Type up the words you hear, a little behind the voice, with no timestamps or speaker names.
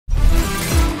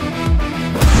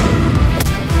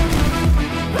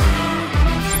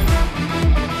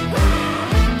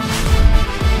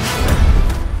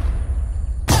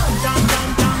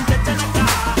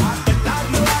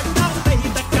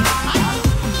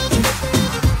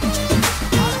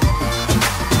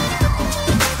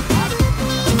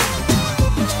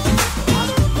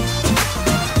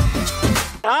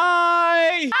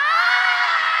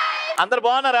అందరు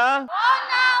బాగున్నారా?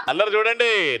 అందరు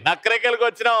చూడండి, నక్రేకల్కి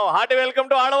వచ్చినాం. హార్టీ వెల్కమ్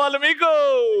టు ఆడవాళ్ళు మీకు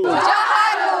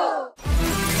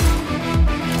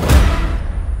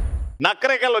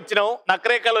నక్రేకల్ వచ్చినాం.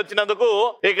 నక్రేకల్ వచ్చినందుకు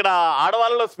ఇక్కడ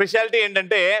ఆడవాళ్ళలో స్పెషాలిటీ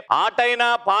ఏంటంటే ఆటైనా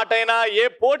పాటైనా ఏ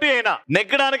పోటీ అయినా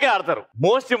నెగ్గడానికే ఆడతారు.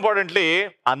 మోస్ట్ ఇంపార్టెంట్లీ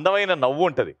అందమైన నవ్వు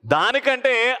ఉంటది,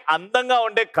 దానికంటే అందంగా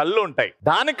ఉండే కళ్ళు ఉంటాయి,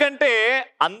 దానికంటే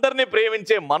అందరినీ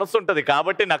ప్రేమించే మనసు ఉంటది.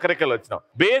 కాబట్టి నక్రేకల్ వచ్చినాం.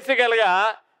 బేసికల్ గా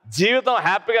జీవితం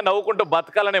హ్యాపీగా నవ్వుకుంటూ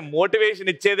బతకాలనే మోటివేషన్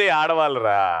ఇచ్చేదే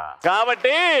ఆడవాళ్ళురా.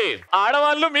 కాబట్టి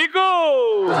ఆడవాళ్ళు మీకు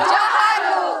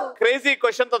క్రేజీ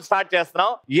క్వశ్చన్ తో స్టార్ట్ చేస్తున్నాం.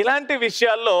 ఇలాంటి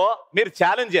విషయాల్లో మీరు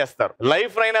ఛాలెంజ్ చేస్తారు.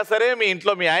 లైఫ్ అయినా సరే, మీ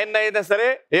ఇంట్లో మీ ఆయన అయినా సరే,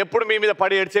 ఎప్పుడు మీ మీద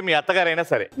పడి ఏడ్చే మీ అత్తగారైనా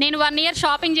సరే. నేను 1 year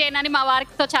షాపింగ్ చేయనని మా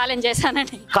వారితో ఛాలెంజ్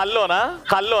చేశానండి. కల్లోనా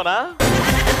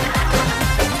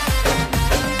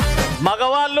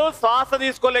మగవాళ్ళు శ్వాస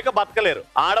తీసుకోలేక బతకలేరు,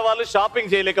 ఆడవాళ్ళు షాపింగ్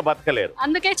చేయలేక బతకలేరు.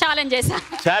 అందుకే ఛాలెంజ్ చేశాను.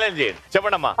 ఛాలెంజ్ చేయండి,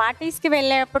 చెప్పండమ్మా. పార్టీస్ కి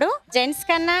వెళ్ళేప్పుడు జెంట్స్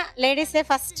కన్నా లేడీస్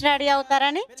ఫస్ట్ రెడీ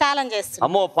అవుతారని ఛాలెంజ్ చేస్తారు.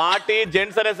 అమ్మో, పార్టీ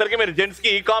జెంట్స్ అనేసరికి మీరు జెంట్స్ కి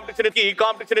ఈ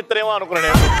కాంపిటీషన్ ఇస్తారేమో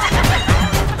అనుకున్నాను.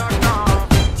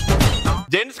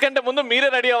 జెంట్స్ కంటే ముందు మీరే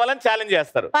రెడీ అవ్వాలని ఛాలెంజ్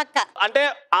చేస్తారు. అంటే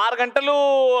 6 గంటలు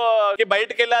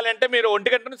బయటకు వెళ్ళాలి అంటే మీరు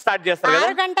 1 గంట నుంచి స్టార్ట్ చేస్తారు కదా?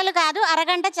 6 గంటలు కాదు,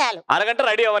 అరగంట చాలు. అరగంట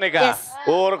రెడీ అవ్వని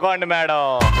ఊరుకోండి మేడం.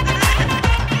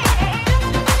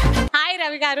 హాయ్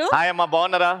రవి గారు. హాయ్ అమ్మా,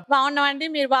 బాగున్నారా? బాగున్నామండి,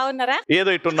 మీరు బాగున్నారా? ఏదో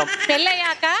ఇట్టున్నాం.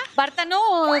 పెళ్ళయ్యాక భర్తను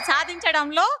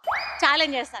సాధించడంలో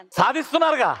ఛాలెంజ్ చేస్తాను.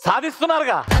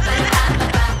 సాధిస్తున్నారుగా.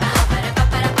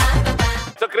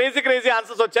 సో క్రేజీ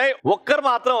ఆన్సర్స్ వచ్చాయి. ఒక్కరు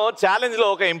మాత్రం ఛాలెంజ్ లో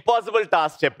ఒక ఇంపాసిబుల్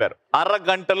టాస్క్ చెప్పారు.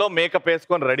 అరగంటలో మేకప్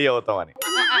వేసుకొని రెడీ అవుతామని.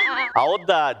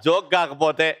 అవుద్దా? జోక్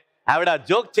కాకపోతే ఆవిడ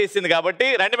జోక్ చేసింది కాబట్టి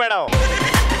రండి మేడం.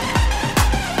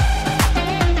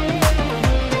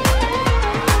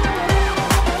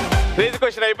 క్రేజీ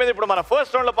క్వశ్చన్ అయిపోయింది. ఇప్పుడు మన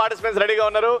ఫస్ట్ రౌండ్ లో పార్టిసిపెంట్స్ రెడీగా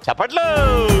ఉన్నారు. చప్పట్లు.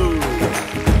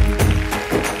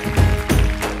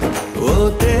 ఓ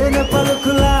తేనె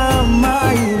పలుకుల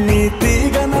అమ్మాయి నీ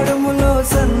తీగ నడుములో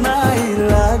సన్నాయి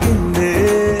లాగిందే.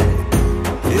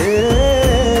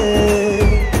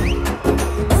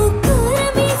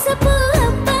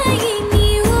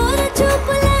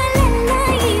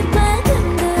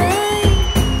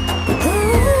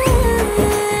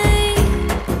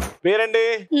 పేరండి?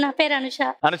 నా పేరు అనుష.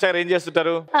 అనుష గారు ఏం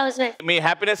చేస్తుంటారు? House wife. మీ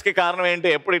హ్యాపీనెస్ కి కారణం ఏంటి?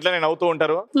 ఎప్పుడు ఇట్లా నేను అవుతూ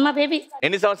ఉంటారు? మా బేబీ.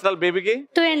 ఎన్ని సంవత్సరాలు బేబీకి?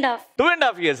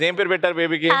 2.5 years. ఏం పేరు పెట్టారు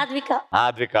బేబీకి?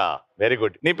 ఆద్విక. Very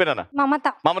good. నీ పేరేనా?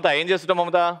 మమత. ఏం చేస్తుంటావు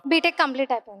మమత? బీటెక్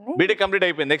కంప్లీట్ అయిపోయింది. బీటెక్ కంప్లీట్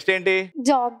అయిపోయింది. నెక్స్ట్ ఏంటి?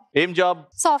 జాబ్. ఏం జాబ్?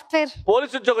 సాఫ్ట్వేర్.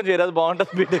 పోలీస్ ఉద్యోగం చేయరాదు,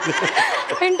 బాగుంటుంది. బీటెక్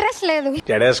ఇంట్రెస్ట్ లేదు.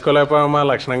 చెడేసుకోలేకపోయామా,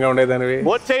 లక్షణంగా ఉండేదానివి.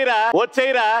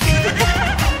 వచ్చేయరా.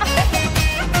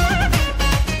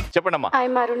 చెప్పండమ్మా.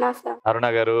 అరుణ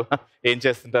గారు ఏం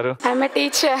చేస్తుంటారు?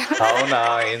 టీచర్. అవునా?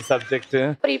 ఏం subject?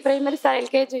 Pre primary sir,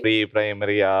 LKG. Pre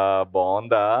ప్రైమరీయా?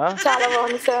 బాగుందా? చాలా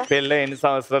బాగుంది సార్. పెళ్ళి ఎన్ని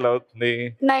సంవత్సరాలు అవుతుంది?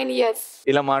 9 years.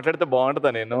 ఇలా మాట్లాడితే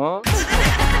బాగుంటుందా? నేను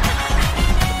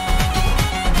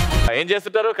ఏం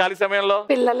చేస్తుంటారు ఖాళీ సమయంలో?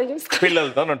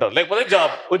 పిల్లలతో ఉంటారు, లేకపోతే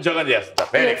ఉద్యోగం చేస్తుంటారు.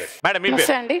 Very good. మేడం మీ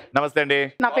పేరు? నమస్తే అండి.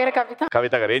 నా పేరు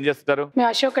కవిత గారు ఏం చేస్తుంటారు? మేము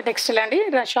అశోక టెక్స్టైల్ అండి,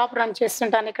 షాప్ రన్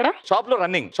చేస్తుంటాను. ఇక్కడ షాప్ లో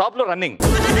రన్నింగ్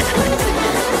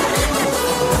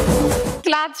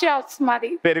క్లాత్ షాప్స్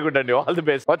మాది. వెరీ గుడ్ అండి, ఆల్ ది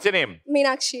బెస్ట్. వచ్చే నేమ్?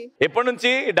 మీనాక్షి. ఎప్పటి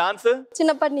నుంచి డాన్స్?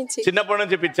 చిన్నప్పటి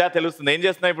నుంచి పిచ్చా? తెలుస్తుంది. ఏం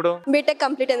చేస్తున్నావు ఇప్పుడు? బీటెక్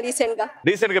కంప్లీట్ అయింది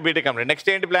రీసెంట్ గా బీటెక్ కంప్లీట్.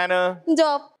 నెక్స్ట్ ఏంటి ప్లాన్?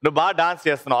 జాబ్. నువ్వు బాగా డాన్స్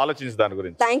చేస్తున్నావు, ఆలోచించు దాని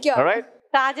గురించి. Thank you. ఆల్రైట్.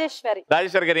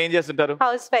 రాజేశ్వరి గారు ఏం చేస్తుంటారు?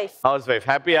 House wife.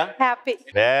 హ్యాపీయా? హ్యాపీ.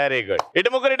 Very good. ఇటు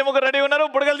ముగ్గురు రెడీ ఉన్నారు.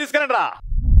 బుడగలు తీసుకురండి రా.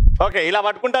 ఓకే, ఇలా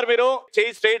పట్టుకుంటారు మీరు.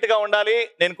 చెయ్యి స్ట్రైట్ గా ఉండాలి.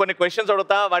 నేను కొన్ని క్వశ్చన్స్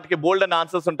అడుగుతా, వాటికి బోల్డ్ అండ్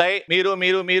ఆన్సర్స్ ఉంటాయి.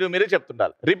 మీరు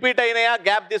చెప్తుండాలి. రిపీట్ అయినాయా,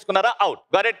 గ్యాప్ తీసుకున్నారా, అవుట్.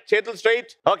 Got it. చేతులు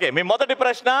స్ట్రైట్. ఓకే, మీ మొదటి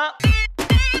ప్రశ్న,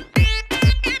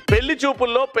 పెళ్లి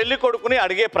చూపుల్లో పెళ్లి కొడుకుని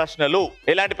అడిగే ప్రశ్నలు.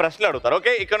 ఎలాంటి ప్రశ్నలు అడుగుతారు?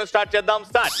 ఓకే, ఇక్కడ నుంచి స్టార్ట్ చేద్దాం.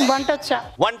 స్టార్ట్.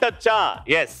 వంటొచ్చా?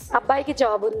 ఎస్. అబ్బాయికి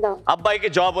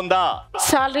జాబ్ ఉందా?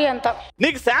 శాలరీ ఎంత?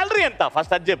 నీకు శాలరీ ఎంత?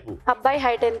 ఫస్ట్ అది చెప్పు. అబ్బాయి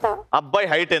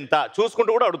హైట్ ఎంత?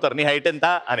 చూసుకుంటూ కూడా అడుగుతారు నీ హైట్ ఎంత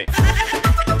అని.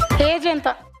 ఏజ్ ఎంత?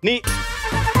 నీ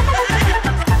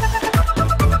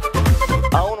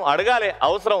అవును అడగాలి,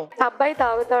 అవసరం. అబ్బాయి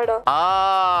తాగుతాడు?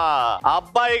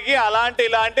 అబ్బాయికి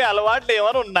ఇలాంటి అలవాట్లు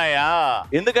ఏమైనా ఉన్నాయా?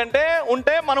 ఎందుకంటే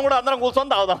ఉంటే మనం కూడా అందరం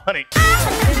కూర్చొని తాగుదామని.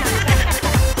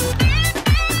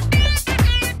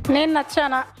 నేను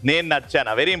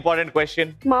నచ్చానా? Very important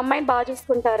question. మా అమ్మాయిని బాగా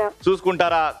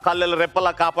చూసుకుంటారా? కళ్ళలు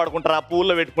రెప్పలా కాపాడుకుంటారా?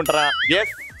 పూల్లో పెట్టుకుంటారా?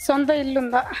 ఎస్. సొంత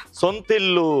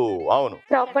ఇల్లు? అవును.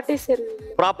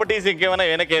 ప్రాపర్టీస్ ఇంకేమైనా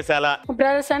వెనకేసాలా?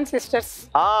 Brothers and sisters.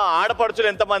 ఆడపడుచులు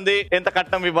ఎంతమంది? ఎంత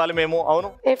కట్నం ఇవ్వాలి మేము? అవును.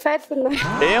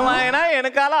 ఏమైనా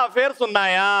వెనకాల అఫేర్స్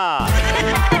ఉన్నాయా?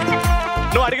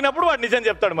 నువ్వు అడిగినప్పుడు వాడు నిజం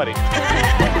చెప్తాడు. మరి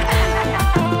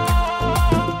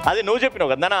అది నువ్వు చెప్పినావు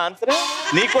కదా నా ఆన్సర్.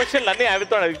 నీ క్వశ్చన్లు అన్ని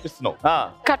అవితో అడిగిస్తున్నావు.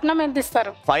 కట్నం ఎంత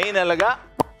ఇస్తారు? ఫైనల్ గా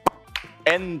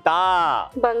ఎంత?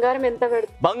 బంగారం ఎంత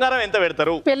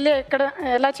పెడతారు? పెళ్లి ఎక్కడ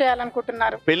ఎలా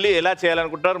చేయాలనుకుంటున్నారు? పెళ్లి ఎలా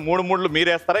చేయాలనుకుంటున్నారు? 3 మూడ్లు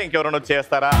మీరేస్తారా, ఇంకెవరైనా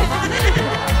వచ్చేస్తారా?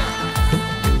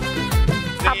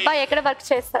 అబ్బాయి ఎక్కడ వర్క్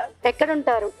చేస్తారు? ఎక్కడ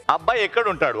ఉంటారు? అబ్బాయి ఎక్కడ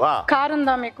ఉంటాడు? కారు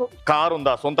ఉందా మీకు? కారు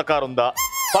ఉందా? సొంత కారు ఉందా?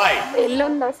 5 ఇల్లు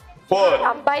ఉందా? 4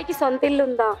 అబ్బాయికి సొంత ఇల్లు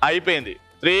ఉందా? అయిపోయింది.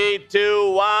 3 2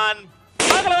 1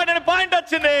 పాయింట్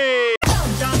వచ్చింది.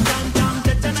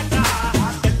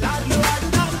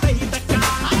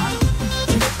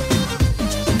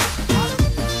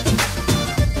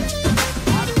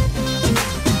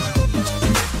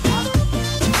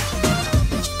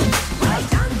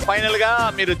 ఫైనల్ గా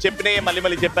మీరు చెప్పిన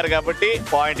మళ్ళీ చెప్పారు కాబట్టి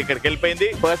పాయింట్ ఇక్కడికి వెళ్ళిపోయింది.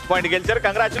 ఫస్ట్ పాయింట్ గెలిచారు.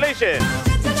 కంగ్రాచులేషన్.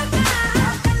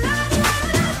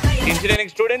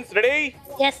 Engineering students ready?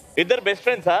 ఇద్దరు బెస్ట్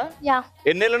ఫ్రెండ్సా?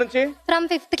 ఎన్నేళ్ళ నుంచి? From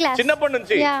 5th class. చిన్నప్పటి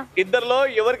నుంచి. ఇద్దరులో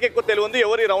ఎవరికి ఎక్కువ తెలివి ఉంది?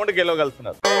 ఎవరు ఈ రౌండ్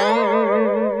గెలవగలుగుతున్నారు?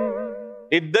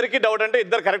 ఇద్దరికి డౌట్ అంటే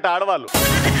ఇద్దరు కరెక్ట్ ఆడవాళ్ళు.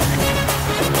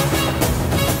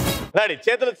 రెడీ,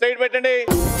 చేతులు స్ట్రైట్ పెట్టండి.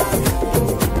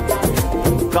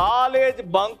 కాలేజ్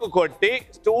బంక్ కొట్టి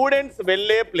స్టూడెంట్స్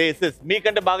వెళ్లే ప్లేసెస్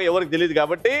మీకంటే బాగా ఎవరికి తెలియదు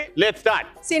కాబట్టి లెట్స్ స్టార్ట్.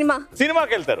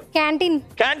 సినిమాకి వెళ్తారు.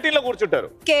 క్యాంటీన్ లో కూర్చుంటారు.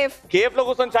 కేఫ్ లో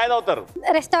కూర్చొని చాయ్ తాగుతారు.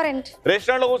 రెస్టారెంట్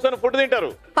లో కూర్చొని ఫుడ్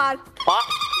తింటారు.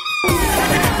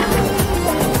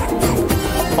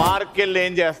 పార్క్ వెళ్ళి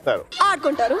ఏం చేస్తారు?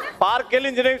 ఆడుకుంటారు. పార్క్ వెళ్ళి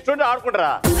ఇంజనీరింగ్ స్టూడెంట్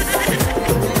ఆడుకుంటారా?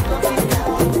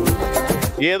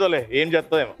 ఏదోలే, ఏం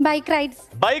చేస్తామేమో. బైక్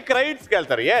రైడ్స్ కి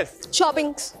వెళ్తారు. ఎస్.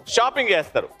 షాపింగ్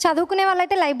చేస్తారు. చదువుకునే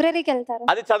వాళ్ళైతే లైబ్రరీకి వెళ్తారు.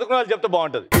 అది చదువుకునే వాళ్ళు చెప్తే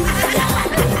బాగుంటది.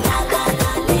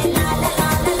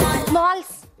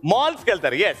 మాల్స్ కి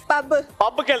వెళ్తారు. ఎస్.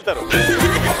 పబ్ కి వెళ్తారు.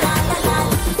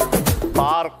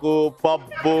 పార్కు,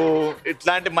 పబ్బు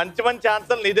ఇట్లాంటి మంచి మంచి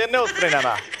ఆన్సర్లు ఇదేనే వస్తున్నాయి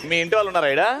నాన్న. మీ ఇంటి వాళ్ళు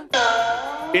ఉన్నారా ఇడా?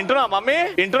 ఇంటున్నా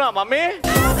మమ్మీ?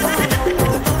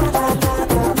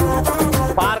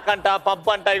 పార్క్ అంట, పబ్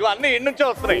అంట, ఇగో అన్ని ఇంటి నుంచే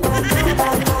వస్తున్నాయి.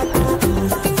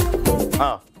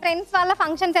 ఫ్రెండ్స్ వాళ్ళ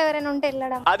ఫంక్షన్స్ ఎవరైనా ఉంటే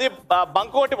వెళ్ళడం. అది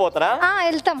బంక్ కొట్టి పోతారా?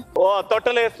 వెళ్తాం. ఓ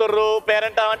తొట్టలు వేస్తుర్రు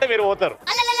పేరెంట్ అంటే మీరు పోతారు.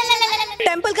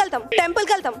 టెంపుల్ కి వెళ్తాం.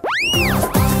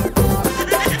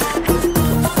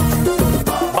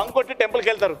 బంక్ కొట్టి టెంపుల్ కి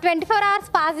వెళ్తారు. 24 hours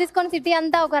పాస్ తీసుకొని సిటీ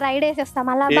అంతా ఒక రైడ్ వేసేస్తాం.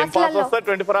 అలా ఏం పాస్ వస్తుంది?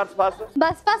 24 hours పాస్?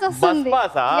 బస్ పాస్ వస్తుంది.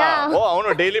 బస్ పాసా? ఓ అవును,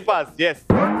 డైలీ పాస్. ఎస్.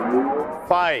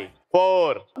 5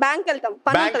 4 బ్యాంక్ వెళ్తాం.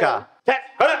 బ్యాంకా?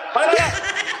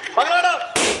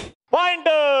 పాయింట్.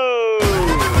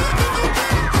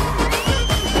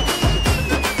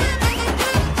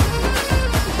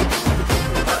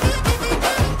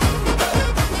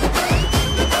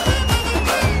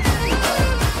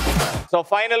 సో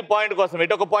ఫైనల్ పాయింట్ కోసం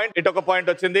ఇటొక పాయింట్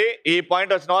వచ్చింది. ఈ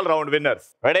పాయింట్ వచ్చిన వాళ్ళు రౌండ్ విన్నర్స్.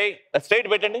 రెడీ, స్ట్రైట్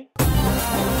పెట్టండి.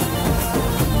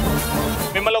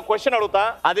 మిమ్మల్ని ఒక క్వశ్చన్ అడుగుతా,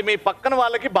 అది మీ పక్కన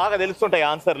వాళ్ళకి బాగా తెలుస్తుంటాయి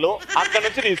ఆన్సర్లు. అక్కడ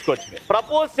నుంచి తీసుకొచ్చింది.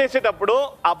 ప్రపోజ్ చేసేటప్పుడు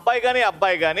అబ్బాయి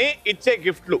గాని ఇచ్చే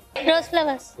గిఫ్ట్లు.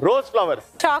 Rose flowers.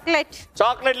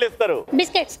 చాక్లెట్లు ఇస్తారు.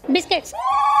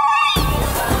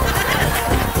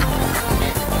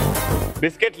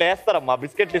 బిస్కెట్లు వేస్తారమ్మా.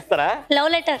 బిస్కెట్లు ఇస్తారా?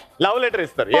 లవ్ లెటర్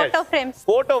ఇస్తారు.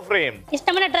 Photo frame.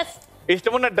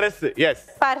 ఇష్టమున్న dress. Yes.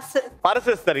 Purse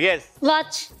ఇస్తారు. ఎస్.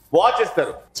 వాచ్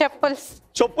ఇస్తారు.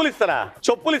 చెప్పులు ఇస్తారా?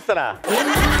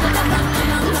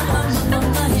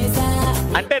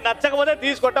 అంటే నచ్చకపోతే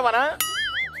తీసుకొట్టమనా?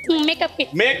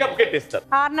 మేకప్ కిట్ ఇస్తారు.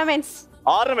 ఆర్నమెంట్స్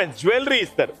జ్యువెలరీ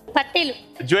ఇస్తారు.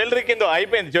 జ్యువెలరీ కింద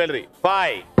అయిపోయింది. జ్యువెలరీ.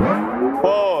 5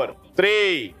 4 3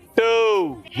 2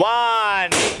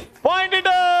 1 పాయింట్. ఇట్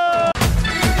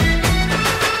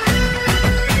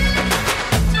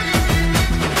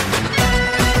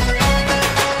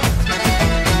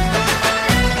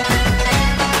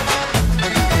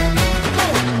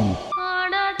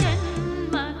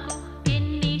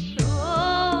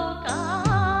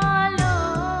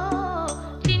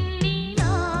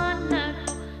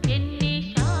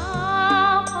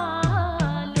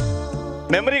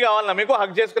మెమరీ కావాలన్నా మీకు?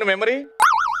 హక్ చేసుకునే మెమరీ.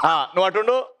 నువ్వు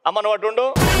అటుండు అమ్మ, నువ్వు అటుండు.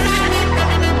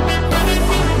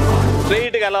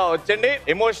 స్ట్రైట్ గా అలా వచ్చండి.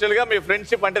 ఎమోషనల్ గా మీ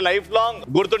ఫ్రెండ్షిప్ అంటే లైఫ్ లాంగ్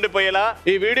గుర్తుండిపోయేలా.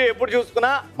 ఈ వీడియో ఎప్పుడు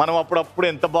చూసుకున్నా మనం అప్పుడప్పుడు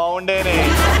ఎంత బాగుండేనే,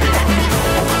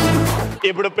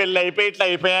 ఇప్పుడు పెళ్లి అయిపోయి ఇట్లా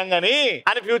అయిపోయాం గానీ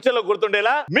అని ఫ్యూచర్ లో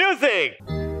గుర్తుండేలా. మ్యూజిక్.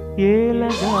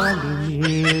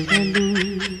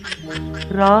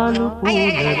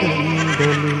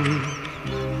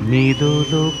 నీదో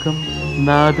లోకం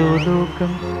నాదో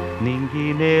లోకం నింగి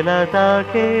నేల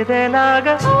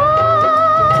తాకేదేలాగా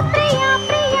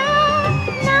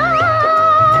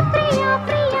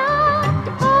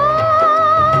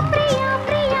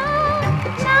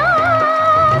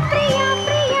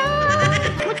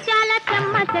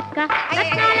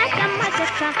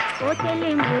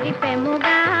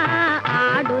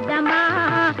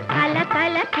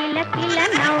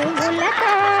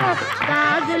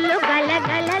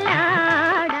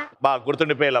మాకు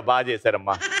గుర్తుండిపోయేలా బాగా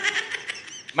చేశారమ్మా.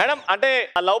 మేడం అంటే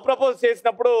లవ్ ప్రపోజ్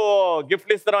చేసినప్పుడు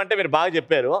గిఫ్ట్లు ఇస్తారు అంటే మీరు బాగా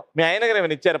చెప్పారు. మీ ఆయన గారు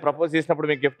ఏమైనా ఇచ్చారు ప్రపోజ్ చేసినప్పుడు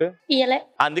మీకు గిఫ్ట్? ఇయ్యలే.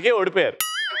 అందుకే ఓడిపోయారు.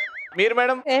 మీరు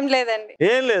మేడం? ఏం లేదండి.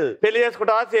 ఏం లేదు. పెళ్లి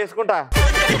చేసుకుంటావా? చేసుకుంటా.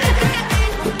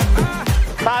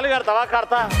 తాళి కడతావా?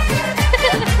 కడతా.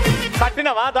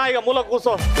 కట్టినవా? దా ఇక మూల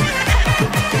కూర్చో.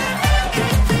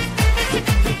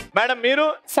 మేడం మీరు?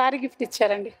 సారీ గిఫ్ట్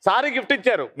ఇచ్చారండి. సారీ గిఫ్ట్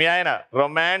ఇచ్చారు మీ ఆయన.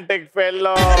 Romantic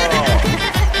fellow.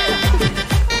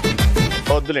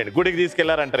 వద్దులేండి, గుడికి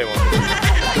తీసుకెళ్లారంటారేమో.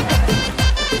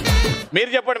 మీరు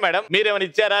చెప్పండి మేడం, మీరేమైనా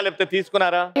ఇచ్చారా లేకపోతే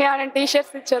తీసుకున్నారా? టీ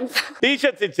షర్ట్స్ ఇచ్చాను. టీ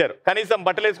షర్ట్స్ ఇచ్చారు, కనీసం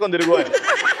బట్టలు వేసుకొని తిరుగు అని.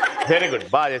 వెరీ గుడ్,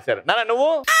 బాగా చేశారు. నాన్న నువ్వు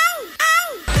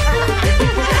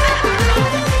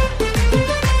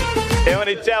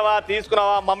ఏమైనా ఇచ్చావా?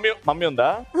 తీసుకున్నావా? మమ్మీ ఉందా?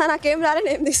 నాకేం రాలే,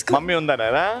 నేను తీసుకో. మమ్మీ ఉందా?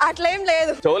 నారా అట్లా ఏం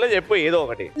లేదు. చోలే చెప్పు ఏదో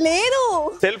ఒకటి. లేదు.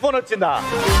 సెల్ ఫోన్ వచ్చిందా?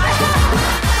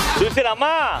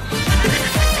 చూసిరమ్మా?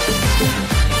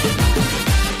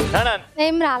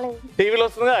 ఏం రాలేదు. టీవీలో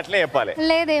వస్తుందిగా, అట్లే చెప్పాలి.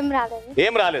 లేదు, ఏం రాలేదు.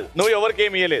 ఏం రాలేదు. నువ్వు ఎవరికి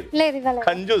ఏమి ఇయ్యలేదు? లేదు, ఇవ్వలేదు.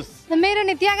 కంజూస్. మీరు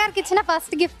నిత్య గారికి ఇచ్చిన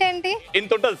ఫస్ట్ గిఫ్ట్ ఏంటి?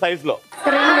 ఇంత ఉంటుంది సైజ్ లో.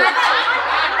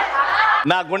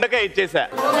 నా గుండెకాయ ఇచ్చేసా.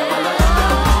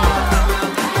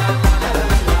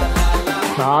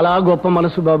 చాలా గొప్ప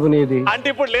మనసు బాబు నీది. అంటే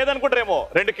ఇప్పుడు లేదనుకుంటారేమో,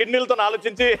 2 కిడ్నీలతో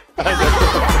ఆలోచించి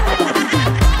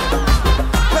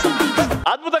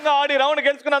అద్భుతంగా ఆడి రౌండ్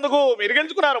గెలుచుకున్నందుకు మీరు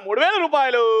గెలుచుకున్నారు 3000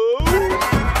 రూపాయలు.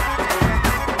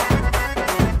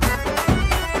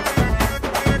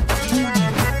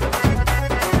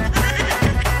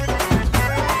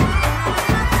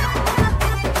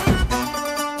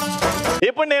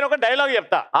 ఇప్పుడు నేను ఒక డైలాగ్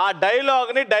చెప్తా. ఆ డైలాగ్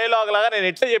ని డైలాగ్ లాగా నేను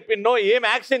ఎట్లా చెప్పినో, ఏం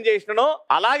యాక్షన్ చేసినో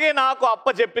అలాగే నాకు అప్ప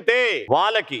చెప్పితే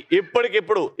వాళ్ళకి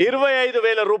ఇప్పటికిప్పుడు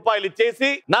 25,000 రూపాయలు ఇచ్చేసి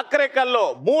నక్రేకల్లో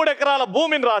 3 ఎకరాల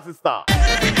భూమిని రాసిస్తా.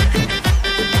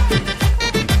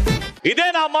 ఇదే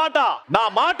నా మాట, నా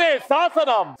మాటే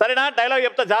శాసనం. సరేనా? డైలాగ్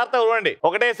చెప్తా, జాగ్రత్తగా చూడండి.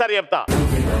 ఒకటేసారి చెప్తా.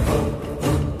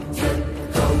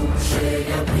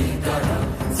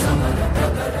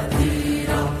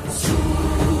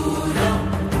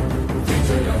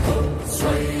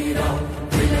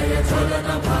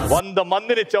 వంద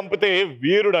మందిని చంపితే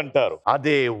వీరుడు అంటారు,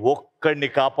 అదే ఒక్కడిని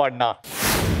కాపాడిన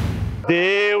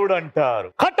దేవుడు అంటారు.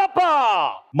 కట్టప్ప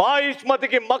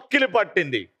మాయిష్మతికి మక్కిలి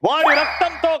పట్టింది, వాడి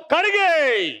రక్తంతో కడిగే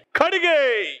కడిగే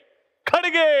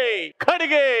కడిగే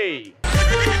కడిగే.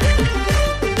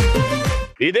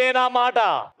 ఇదే నా మాట.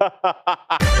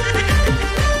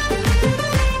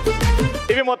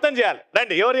 ఇవి మొత్తం చేయాలి.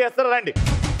 రండి, ఎవరు చేస్తారో రండి.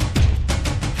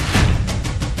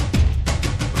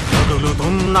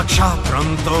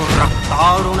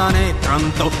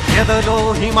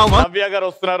 నవ్య గారు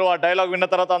వస్తున్నారు. ఆ డైలాగ్ విన్న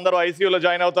తర్వాత అందరూ ఐసీయూలో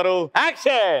జాయిన్ అవుతారు.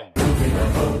 యాక్షన్.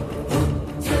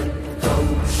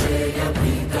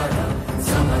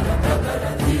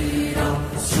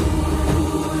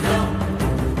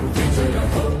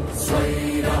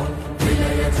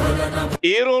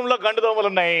 ఈ రూమ్ లో గండు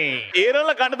దోమలున్నాయి, ఈ రూమ్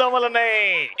లో గండు దోమలున్నాయి,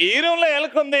 ఈ రూమ్ లో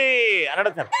ఎలుకుంది అని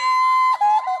అడుగుతారు.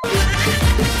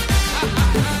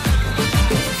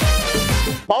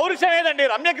 పౌరుషం ఏదండి?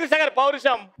 రమ్యకృష్ణ గారి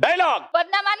పౌరుషం. డైలాగ్.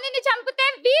 100 మందిని చంపితే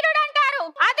వీరుడు అంటారు,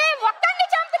 అదే ఒక్కడిని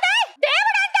చంపితే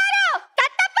దేవుడు అంటారు.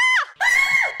 కట్టప్ప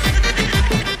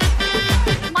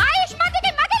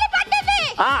మాయిష్మతికి మగిలి పట్టింది.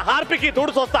 హార్పికి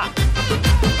తోడు చూస్తా.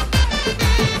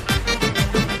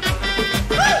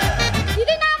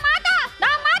 ఇది నా మాట,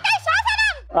 నా మాటే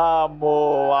శాసనం. అమ్మో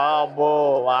అమ్మో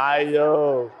అయ్యో,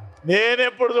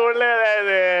 నేనెప్పుడు చూడలేదు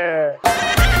అది.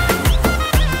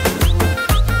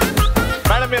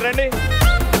 మేడం మీరు రండి.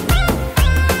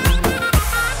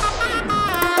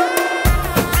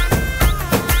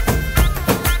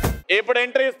 ఇప్పుడు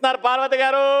ఎంట్రీ ఇస్తున్నారు పార్వతి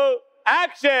గారు.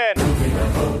 యాక్షన్.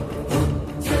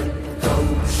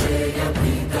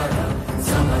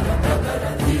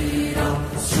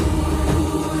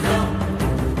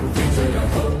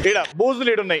 ఈడ బూజులు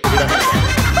ఈడున్నాయి.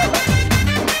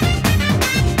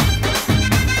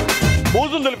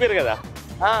 బూజులు దులిపారు కదా.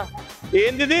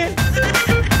 ఏంది?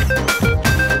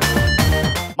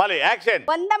 మళ్ళీ యాక్షన్.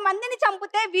 100 మందిని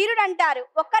చంపితే వీరుడు అంటారు,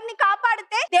 ఒక్కరిని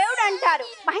కాపాడితే దేవుడు అంటారు.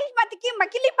 మహిష్మతికి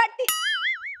మకిలి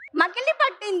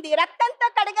పట్టింది, రక్తంతో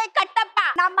కడిగే కట్టప్ప,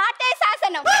 నా మాటే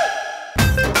శాసనం.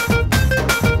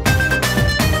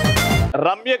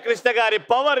 రమ్యకృష్ణ గారి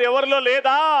పవర్ ఎవరిలో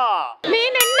లేదా?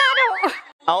 నేనున్నాను.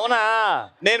 అవునా?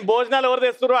 నేను భోజనాలు ఎవరు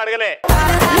తెస్తున్నారు అడగలే.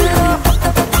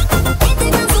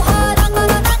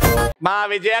 మా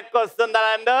విజయక్క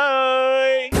వస్తుందండి.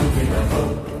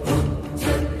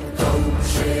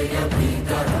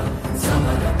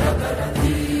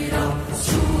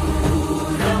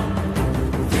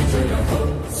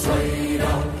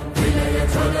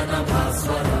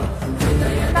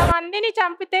 మందిని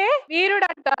చంపితే వీరుడు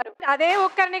అంటారు. అదే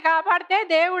ఒక్కరిని కాపాడితే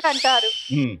దేవుడు అంటారు.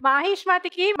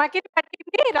 మాహిష్మతికి మకిలి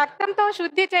పట్టింది, రక్తంతో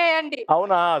శుద్ధి చేయండి.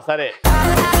 అవునా? సరే.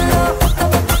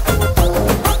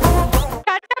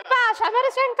 కట్టప్ప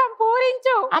సమరశంఖం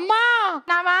పూరించు. అమ్మా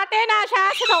నా మాటే నా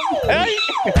శాసనం.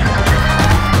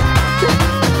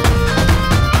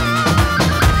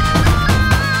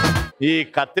 ఈ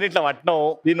కత్తిని ఇట్లా పట్టణం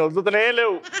దీన్ని వదులుతూనే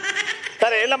లేవు.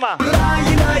 సరే వెళ్ళమ్మా.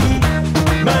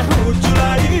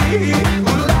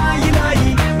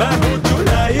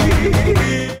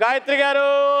 గాయత్రి గారు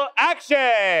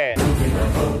యాక్షన్.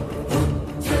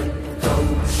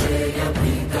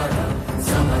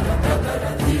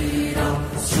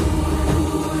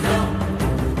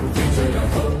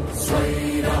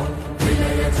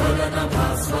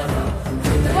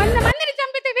 మందిని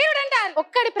చంపితే వీరుడు అంటారు,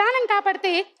 ఒక్కడి ప్రాణం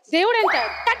కాపాడితే దేవుడు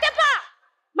అంటారు. కట్టప్ప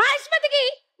మాహిష్మతికి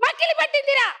మకిలి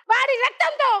పట్టిందిరా, వాడి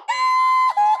రక్తంతో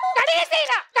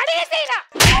కడిగేసేరా, కడిగేసేరా.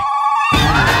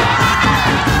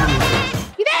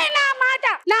 ఇదే నా మాట,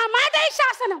 నా మాటే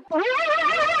శాసనం.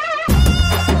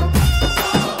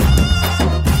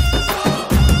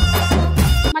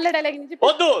 మళ్ళీ డైలాగ్ నుంచి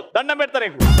వద్దు, దండం పెడతా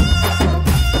నీకు.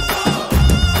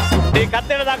 నీ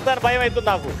కత్తెడ దాకుతాను భయం అవుతుంది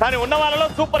నాకు, కానీ ఉన్న వాళ్ళలో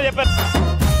సూపర్ చెప్పారు.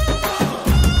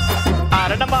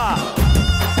 రెండమ్మా.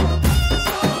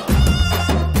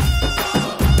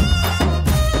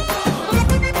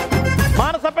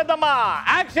 మానస పెద్దమ్మ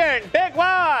యాక్షన్ టేక్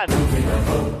 1.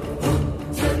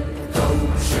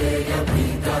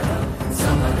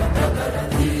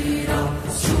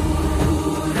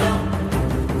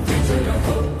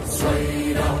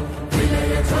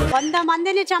 వంద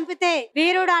మందిని చంపితే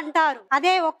వీరుడు అంటారు,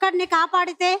 అదే ఒక్కడిని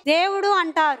కాపాడితే దేవుడు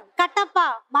అంటారు. కట్టప్ప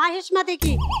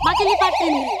మాహిష్మతికి మకిలి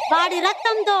పట్టింది, వాడి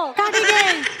రక్తంతో కడిగే.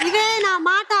 ఇదే నా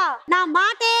మాట, నా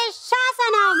మాటే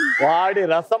శాసనం. వాడి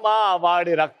రసమా,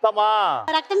 వాడి రక్తమా?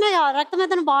 రక్తమే కావాలి,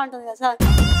 రక్తమైతే బాగుంటుంది కదా సార్.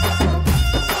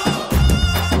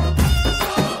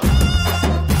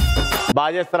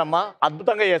 బాగా చేస్తారమ్మా,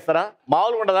 అద్భుతంగా చేస్తారా,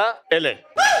 మామూలుగా ఉండదా? వెళ్ళండి.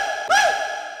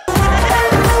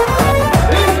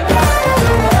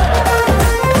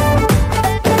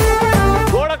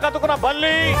 గోడ కతుకున్న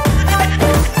బల్లి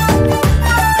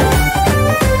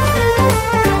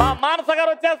మా మానస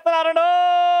గారు వచ్చేస్తున్నారు.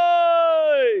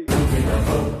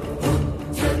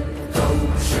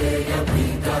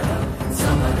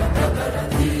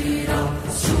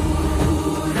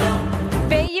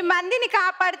 మందిని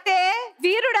కాపాడితే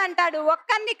వీరుడు అంటాడు,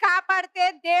 ఒక్కరిని కాపాడితే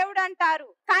దేవుడు అంటారు.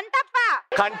 కంటప్ప.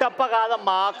 కంటప్ప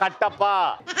కాదమ్మా, కట్టప్ప.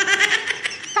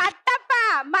 కట్టప్ప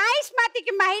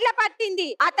మాహిష్మతికి మహిళ పట్టింది,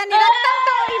 అతని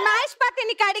రక్తంతో ఈ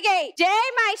మాహిష్మతిని కడిగే. జై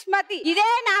మాహిష్మతి. ఇదే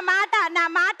నా మాట, నా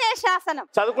మాటే శాసనం.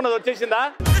 చదువుకున్నది వచ్చేసిందా?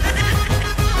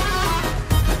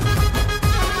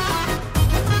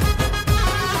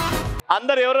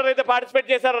 అందరు ఎవరెవరైతే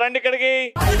పార్టిసిపేట్ చేశారో రండి ఇక్కడికి.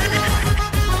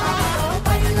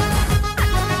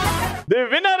 The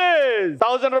winner is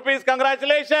 1000 rupees.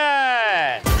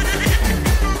 Congratulations.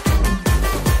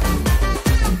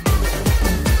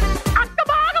 అక్క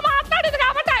బాగా మాట్లాడింది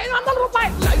కాబట్టి 500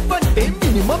 రూపాయలు.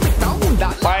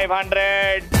 500.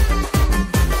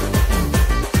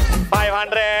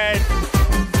 500.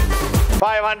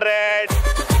 500.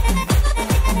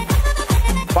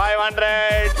 500.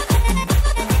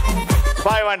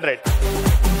 500.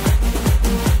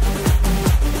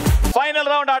 ఫైనల్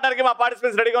రౌండ్ ఆడడానికి మా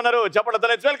పార్టిసిపెంట్స్ రెడీగా ఉన్నారు. చెప్పండి,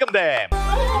 లెట్స్ వెల్కమ్ దెం.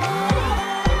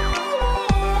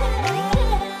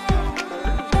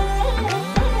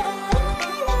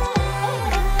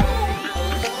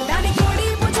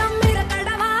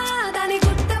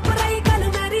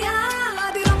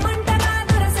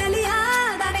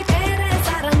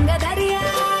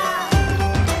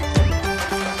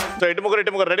 ఇటు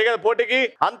ముగ్గురు రెడీగా పోటీకి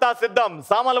అంతా సిద్ధం.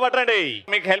 సామాన్లు పట్టండి.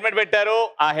 మీకు హెల్మెట్ పెట్టారు,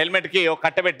 ఆ హెల్మెట్ కి ఒక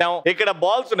కట్ట పెట్టాం. ఇక్కడ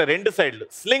బాల్స్ ఉన్నాయి, 2 సైడ్లు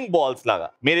స్లింగ్ బాల్స్ లాగా.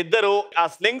 మీరిద్దరు ఆ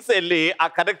స్లింగ్స్ వెళ్ళి ఆ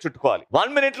కర్రకు చుట్టుకోవాలి.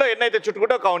 1 minute లో ఎన్నైతే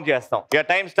చుట్టుకుంటో కౌంట్ చేస్తాం. ఇక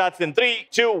టైం స్టార్ట్స్ ఇన్ 3,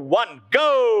 2, 1 గో.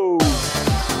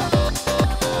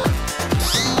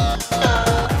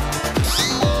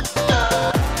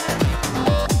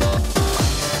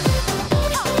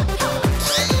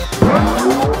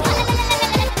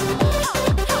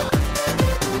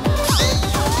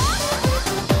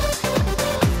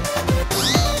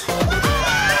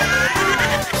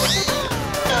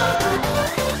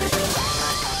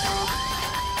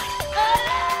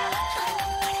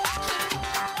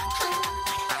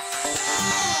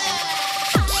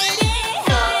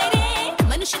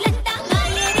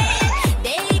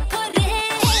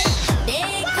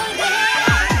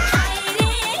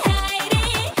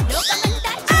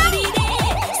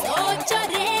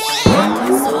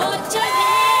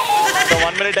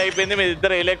 అయిపోయింది, మీరు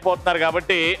ఇద్దరు వేయలేకపోతున్నారు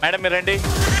కాబట్టి మేడం మీరు రండి.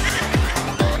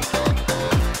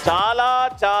 చాలా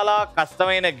చాలా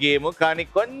కష్టమైన గేమ్, కానీ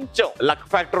కొంచెం లక్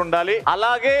ఫ్యాక్టర్ ఉండాలి.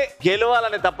 అలాగే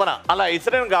గెలవాలని తప్పన. అలా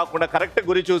ఇసరం కాకుండా కరెక్ట్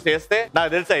గురి చూసి వేస్తే నాకు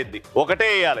తెలిసి అయింది. ఒకటే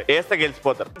వేయాలి, వేస్తే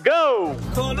గెలిచిపోతారు. గో.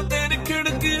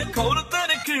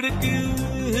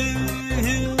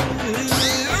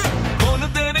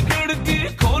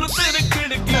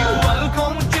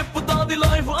 చెప్పుతాది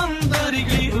లైఫ్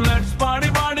అందరికి. Let's party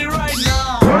party right now.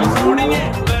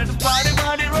 Let's party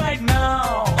party right now.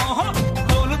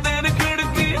 కోలు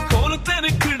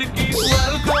తెరి కిడికి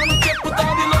వెల్కమ్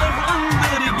చెప్పుతాది లైఫ్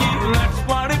అందరికి. Let's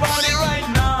party party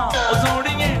right now.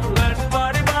 Let's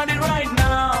party party right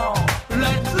now.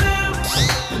 Let's live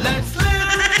let's live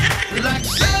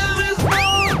is no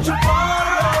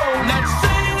tomorrow. Let's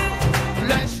sing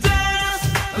let's dance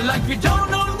like we don't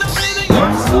know the meaning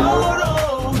of sorrow.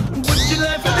 Butchi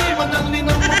life మనల్ని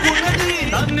నమ్ముకున్నది.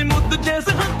 అన్ని ముద్దు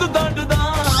చేసి హద్దు దాటుదా.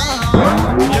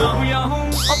 Yahoo Yahoo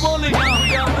అబోలు Yahoo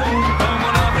Yahoo. Come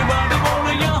on everybody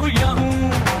bolo Yahoo Yahoo.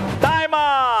 Time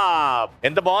up.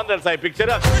 ఎంత బాగుంది తెలుసా ఈ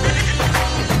picture.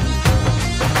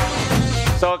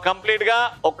 So complete గా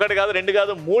ఒక్కటి కాదు, రెండు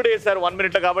కాదు, 3 వేసారు 1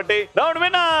 minute లో. కాబట్టి రౌండ్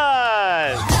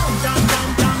విన్నర్.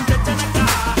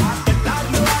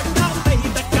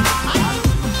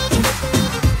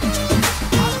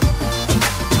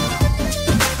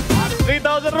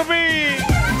 ₹3,000.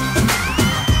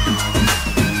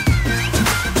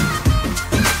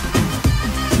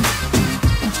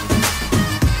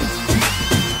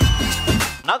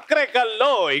 నక్రేకల్లో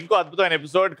ఇంకో అద్భుతమైన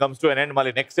episode comes to an end.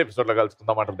 మళ్ళీ నెక్స్ట్ ఎపిసోడ్ లో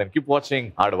కలుసుకుందాం. అంటే కీప్ వాచింగ్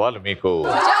ఆడవాళ్ళు మీకు.